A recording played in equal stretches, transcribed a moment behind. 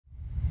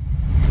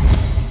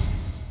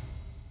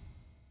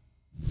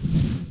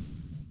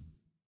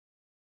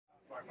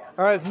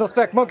All right, it's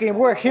MIL-SPEC Monkey, and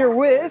we're here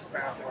with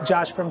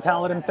Josh from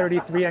Paladin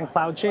 33 and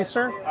Cloud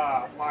Chaser.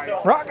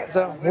 Rocket.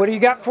 So, what do you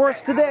got for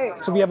us today?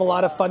 So we have a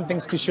lot of fun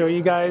things to show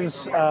you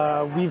guys.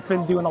 We've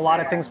been doing a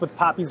lot of things with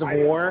Poppies of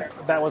War.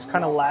 That was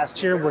kind of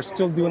last year. We're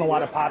still doing a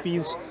lot of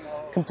poppies,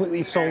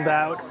 completely sold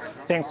out.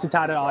 Thanks to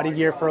Todd at Audi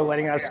Gear for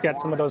letting us get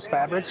some of those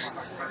fabrics.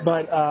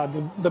 But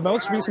the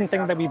most recent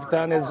thing that we've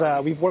done is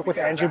we've worked with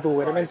Andrew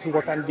Bewitterman to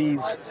work on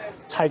these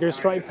tiger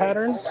stripe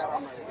patterns.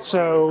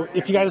 So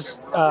if you guys,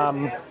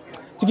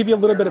 to give you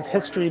a little bit of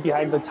history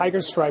behind the tiger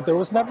stripe, there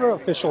was never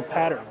an official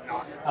pattern.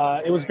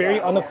 It was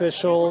very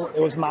unofficial. It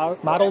was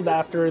modeled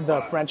after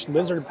the French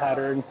lizard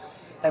pattern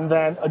and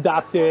then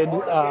adopted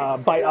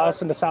by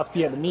us and the South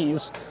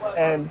Vietnamese.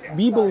 And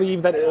we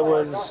believe that it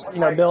was,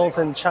 mills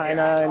in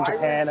China and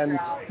Japan and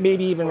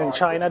maybe even in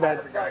China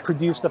that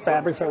produced the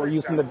fabrics that were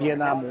used in the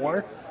Vietnam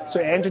War. So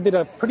Andrew did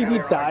a pretty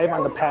deep dive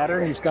on the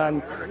pattern. He's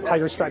done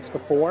tiger stripes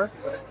before.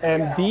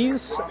 And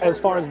these, as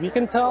far as we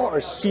can tell,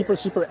 are super,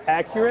 super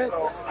accurate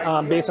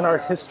based on our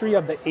history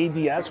of the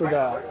ADS, or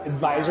the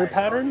advisor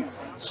pattern.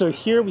 So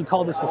here we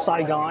call this the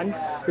Saigon.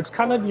 It's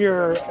kind of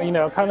your,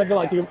 kind of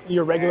like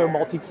your regular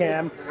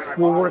multicam.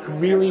 Will work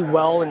really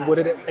well in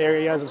wooded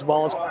areas as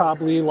well as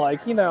probably like,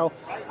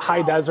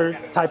 high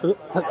desert type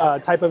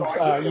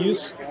of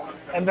use.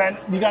 And then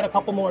we got a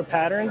couple more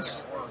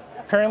patterns.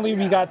 Currently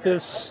we got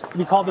this,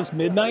 we call this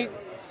Midnight.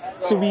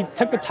 So we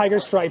took the tiger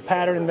stripe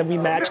pattern and then we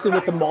matched it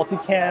with the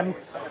multicam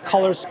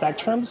color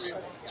spectrums.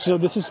 So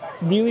this is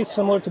really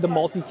similar to the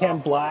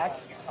multicam black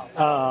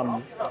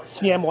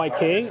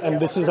CMYK, and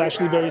this is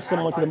actually very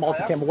similar to the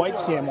multicam white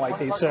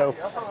CMYK. So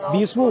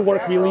these will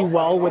work really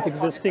well with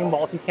existing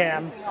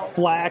multicam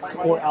black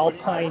or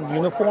alpine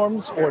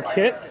uniforms or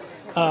kit.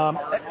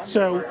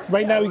 So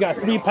right now we got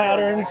 3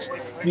 patterns.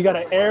 We got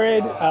an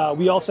arid,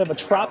 we also have a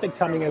tropic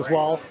coming as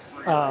well.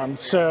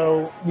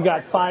 So we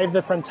got 5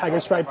 different tiger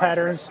stripe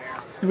patterns,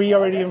 3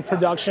 already in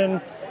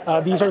production.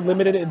 These are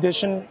limited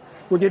edition.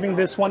 We're giving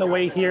this one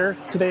away here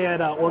today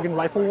at Oregon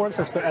Rifle Works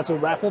as a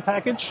raffle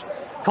package.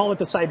 Call it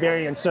the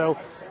Siberian. So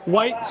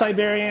white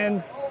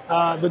Siberian,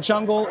 the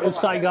jungle is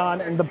Saigon,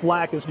 and the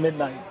black is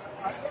Midnight.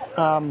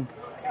 And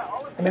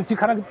then to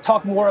kind of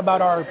talk more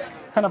about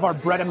our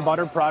bread and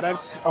butter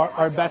product,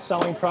 our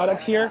best-selling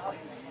product here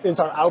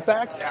is our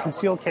Outback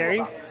concealed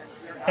carry.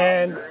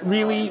 And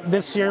really,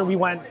 this year we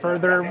went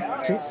further.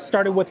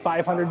 Started with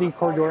 500D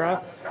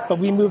Cordura, but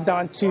we moved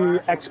on to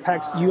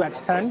XPEX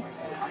UX10.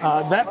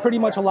 That pretty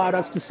much allowed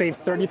us to save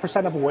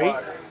 30% of weight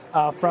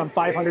from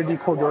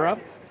 500D Cordura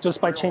just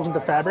by changing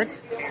the fabric.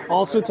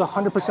 Also, it's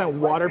 100%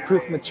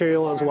 waterproof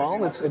material as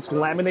well. It's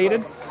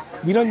laminated.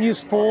 We don't use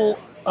full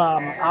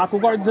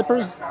AquaGuard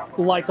zippers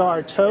like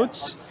our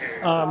totes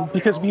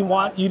because we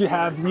want you to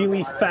have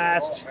really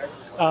fast,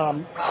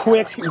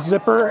 quick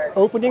zipper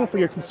opening for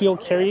your concealed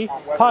carry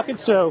pocket.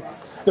 So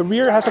the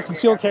rear has a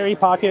concealed carry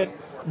pocket,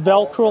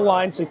 Velcro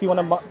line, so if you want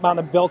to mount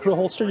a Velcro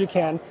holster, you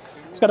can.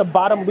 It's got a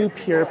bottom loop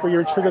here for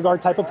your trigger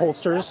guard type of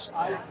holsters,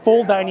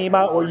 full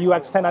Dyneema or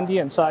UX10 on the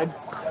inside.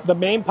 The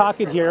main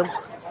pocket here,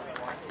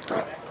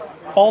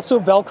 also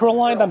Velcro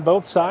lined on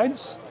both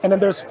sides, and then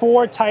there's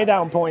 4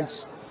 tie-down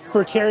points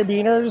for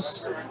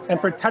carabiners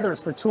and for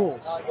tethers for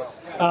tools.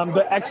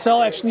 The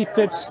XL actually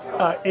fits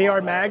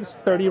AR mags,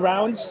 30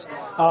 rounds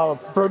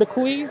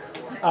vertically.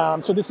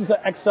 So this is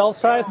an XL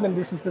size, and then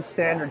this is the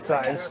standard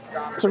size.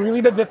 So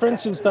really the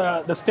difference is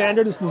the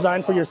standard is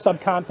designed for your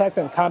subcompact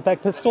and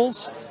compact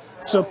pistols.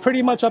 So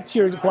pretty much up to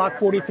your Glock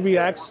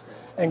 43X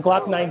and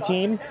Glock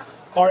 19.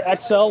 Our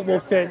XL will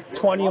fit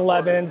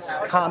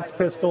 2011s, comped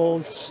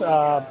pistols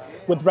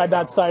with red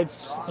dot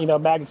sights,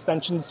 mag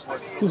extensions.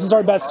 This is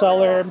our best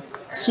seller,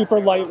 super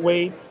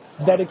lightweight,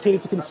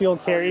 dedicated to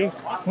concealed carry.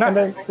 Nice. And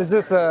then, is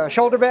this a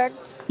shoulder bag?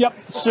 Yep,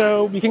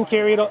 so we can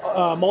carry it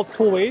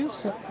multiple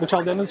ways, which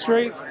I'll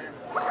demonstrate.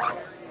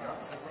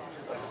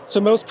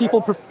 So most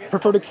people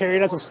prefer to carry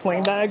it as a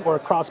sling bag or a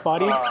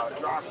crossbody.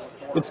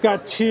 It's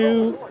got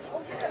 2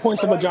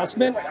 points of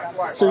adjustment.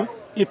 So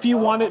if you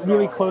want it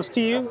really close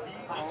to you,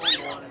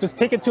 just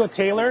take it to a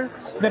tailor,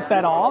 snip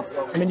that off,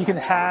 and then you can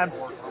have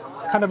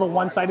kind of a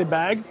one-sided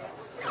bag.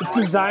 It's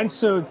designed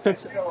so it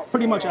fits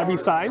pretty much every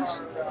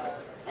size.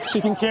 So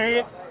you can carry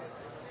it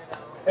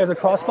as a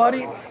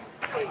crossbody,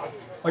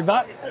 like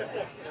that,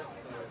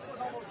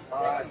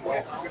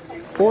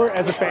 or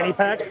as a fanny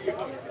pack.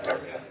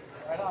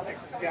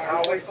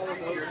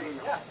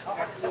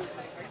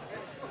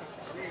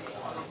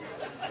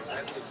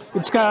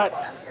 It's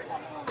got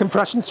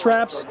compression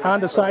straps on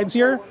the sides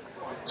here,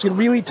 so you can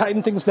really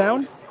tighten things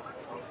down,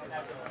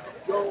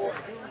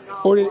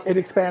 or it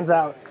expands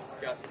out.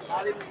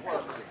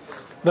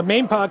 The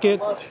main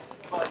pocket,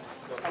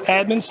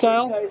 admin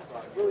style,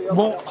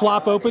 won't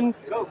flop open.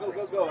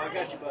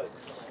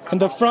 And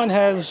the front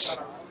has,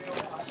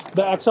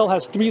 the XL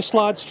has 3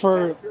 slots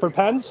for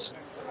pens,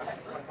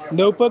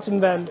 notebooks,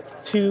 and then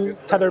 2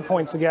 tether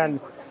points again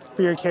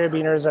for your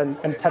carabiners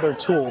and tether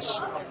tools.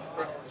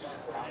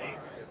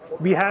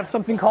 We have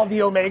something called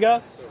the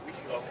Omega.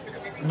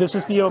 This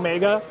is the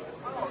Omega.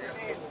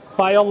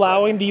 By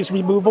allowing these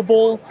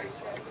removable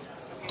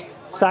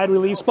side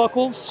release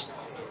buckles.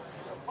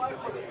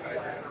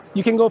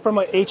 You can go from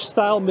a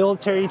H-style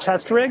military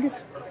chest rig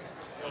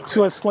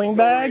to a sling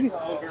bag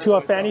to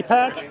a fanny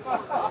pack.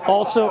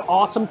 Also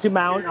awesome to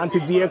mount onto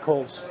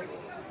vehicles,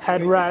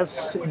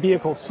 headrests,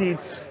 vehicle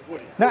seats.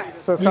 Nice.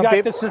 So You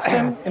got the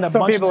system in a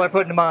some bunch people are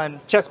putting them on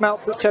chest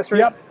mounts, chest rigs.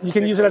 Yep, you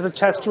can use it as a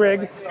chest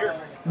rig.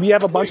 We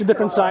have a bunch of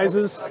different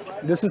sizes.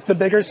 This is the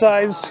bigger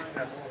size.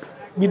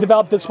 We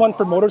developed this one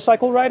for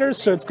motorcycle riders,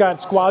 so it's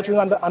got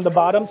squadron on the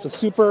bottom, so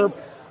super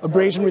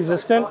abrasion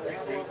resistant.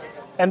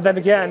 And then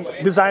again,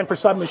 designed for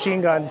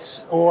submachine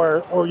guns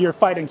or your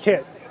fighting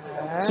kit.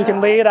 So you can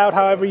lay it out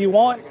however you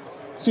want,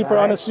 super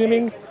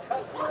unassuming.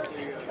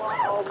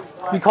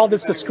 We call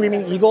this the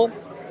Screaming Eagle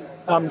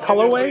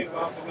colorway.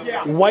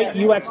 White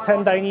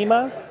UX10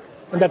 Dyneema,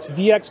 and that's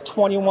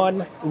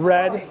VX21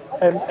 red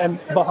and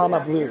Bahama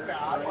blue.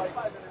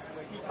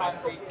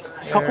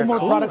 Couple more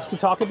products to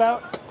talk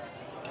about.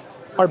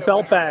 Our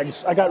belt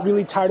bags. I got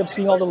really tired of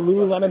seeing all the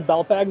Lululemon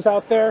belt bags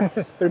out there.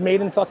 They're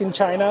made in fucking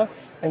China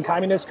and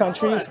communist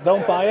countries.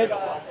 Don't buy it.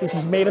 This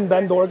is made in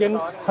Bend, Oregon,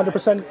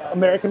 100%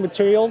 American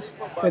materials,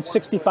 and it's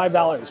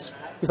 $65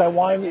 because I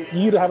want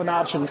you to have an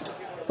option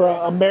for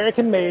an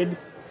American-made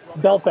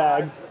belt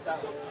bag,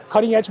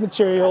 cutting-edge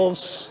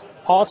materials,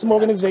 awesome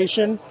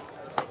organization,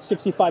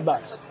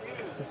 $65.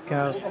 Just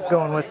kind of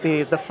going with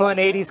the fun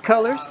 80s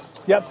colors.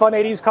 Yep, fun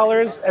 80s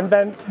colors. And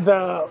then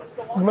the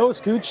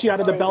most Gucci out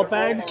of the belt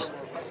bags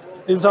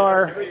is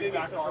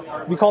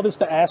we call this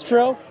the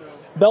Astro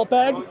belt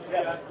bag.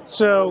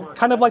 So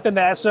kind of like the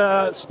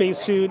NASA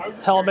spacesuit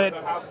helmet.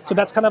 So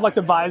that's kind of like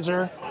the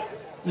visor.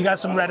 You got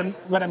some red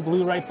and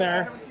blue right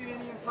there.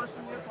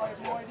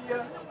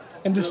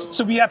 And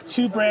so we have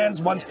two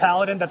brands. One's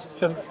Paladin, that's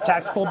the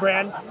tactical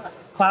brand.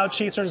 Cloud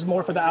Chaser is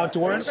more for the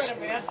outdoors.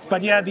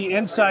 But yeah, the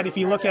inside, if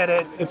you look at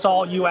it, it's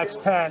all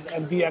UX10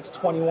 and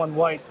VX21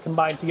 white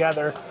combined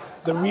together.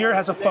 The rear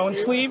has a phone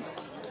sleeve.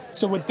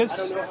 So with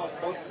this,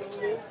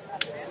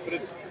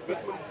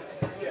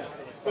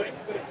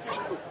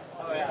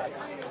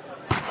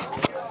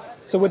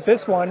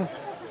 one,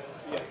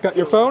 got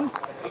your phone,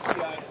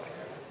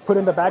 put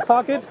in the back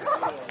pocket,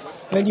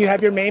 and then you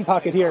have your main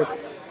pocket here.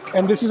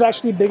 And this is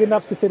actually big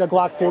enough to fit a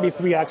Glock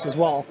 43X as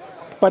well.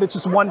 But it's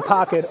just one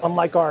pocket,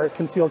 unlike our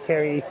concealed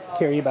carry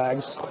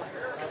bags.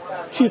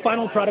 Two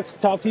final products to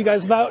talk to you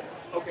guys about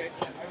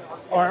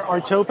are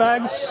our tote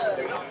bags.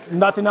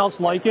 Nothing else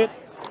like it.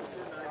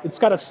 It's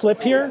got a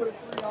slip here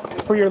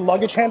for your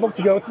luggage handle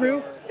to go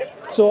through.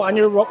 So on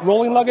your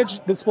rolling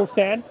luggage, this will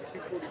stand.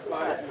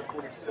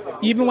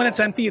 Even when it's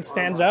empty, it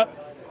stands up.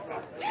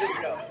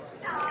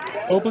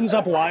 Opens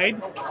up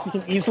wide, so you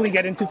can easily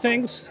get into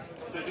things.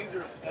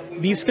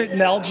 These fit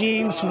Nell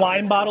jeans,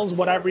 wine bottles,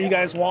 whatever you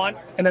guys want.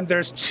 And then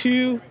there's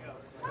two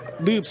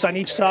loops on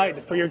each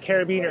side for your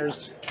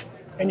carabiners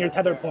and your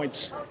tether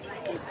points.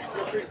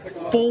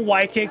 Full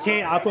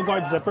YKK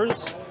AquaGuard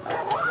zippers.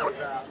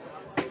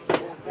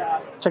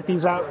 Check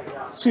these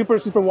out. Super,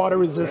 super water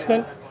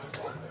resistant.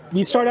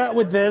 We start out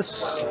with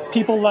this.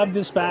 People love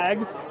this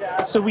bag,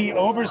 so we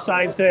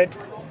oversized it.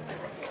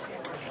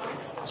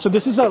 So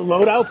this is a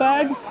loadout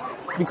bag.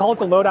 We call it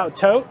the loadout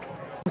tote.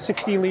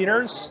 60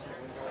 liters.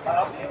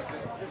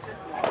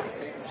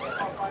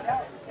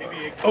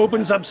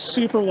 Opens up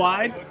super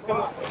wide.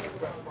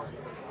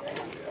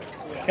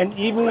 And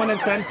even when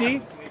it's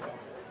empty,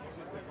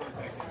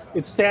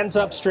 it stands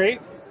up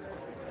straight.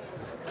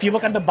 If you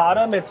look at the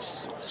bottom,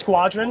 it's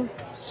Squadron,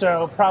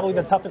 so probably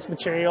the toughest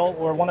material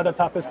or one of the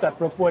toughest that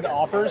Brookwood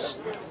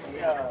offers.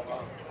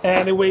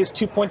 And it weighs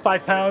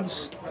 2.5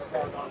 pounds.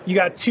 You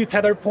got two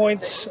tether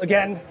points,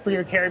 again, for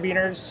your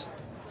carabiners.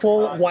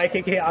 Full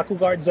YKK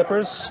AquaGuard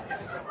zippers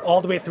all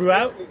the way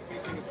throughout.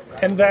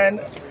 And then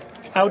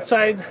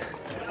outside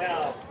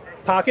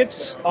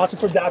pockets, also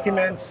for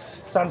documents,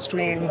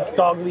 sunscreen,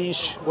 dog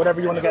leash,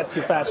 whatever you want to get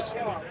too fast.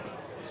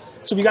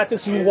 So we got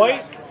this in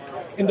white,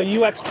 in the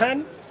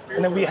UX10,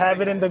 and then we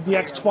have it in the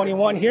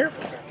VX21 here.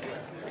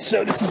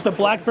 So this is the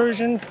black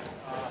version.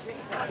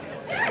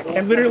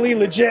 And literally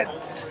legit,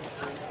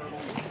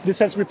 this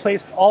has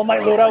replaced all my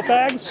loadout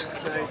bags.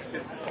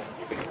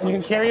 And you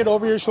can carry it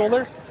over your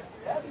shoulder.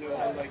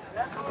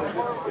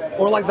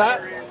 Or like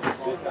that.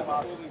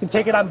 You can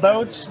take it on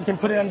boats. You can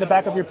put it in the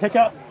back of your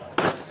pickup.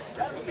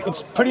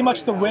 It's pretty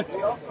much the width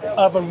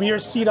of a rear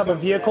seat of a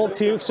vehicle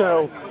too.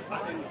 So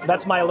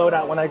that's my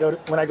loadout when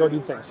I go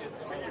do things.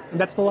 And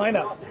that's the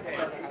lineup.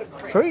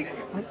 Sweet.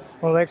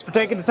 Well, thanks for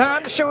taking the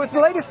time to show us the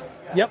latest.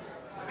 Yep.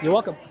 You're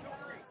welcome.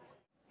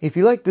 If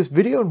you like this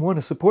video and want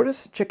to support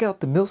us, check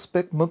out the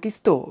MIL-SPEC Monkey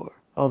Store.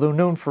 Although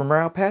known for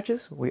morale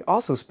patches, we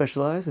also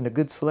specialize in a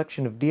good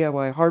selection of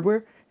DIY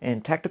hardware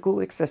and tactical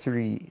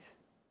accessories.